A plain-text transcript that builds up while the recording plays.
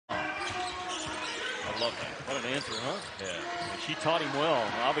love that. What an answer, huh? Yeah. And she taught him well.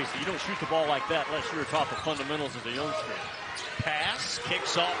 Obviously, you don't shoot the ball like that unless you were taught the fundamentals as a youngster. Pass,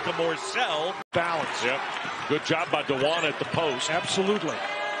 kicks off to Morcell. Balance. Yep. Good job by DeWan at the post. Absolutely.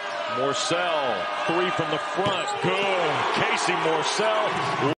 Morcell, three from the front. Good. Casey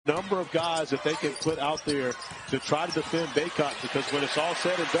Morcell. Number of guys that they can put out there to try to defend Baycott, because when it's all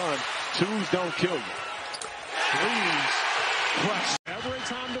said and done, twos don't kill you. Threes. Flex. Every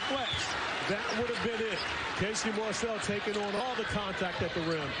time to flex. That would have been it. Casey Morcell taking on all the contact at the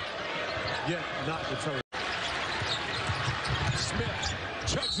rim, yet not returned. Smith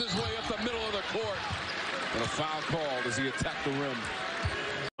chugs his way up the middle of the court. And a foul called as he attacked the rim.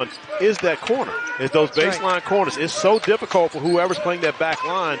 Is that corner, is those baseline corners. It's so difficult for whoever's playing that back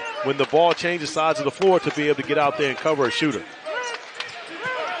line when the ball changes sides of the floor to be able to get out there and cover a shooter.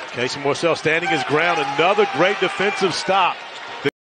 Casey Morcell standing his ground. Another great defensive stop.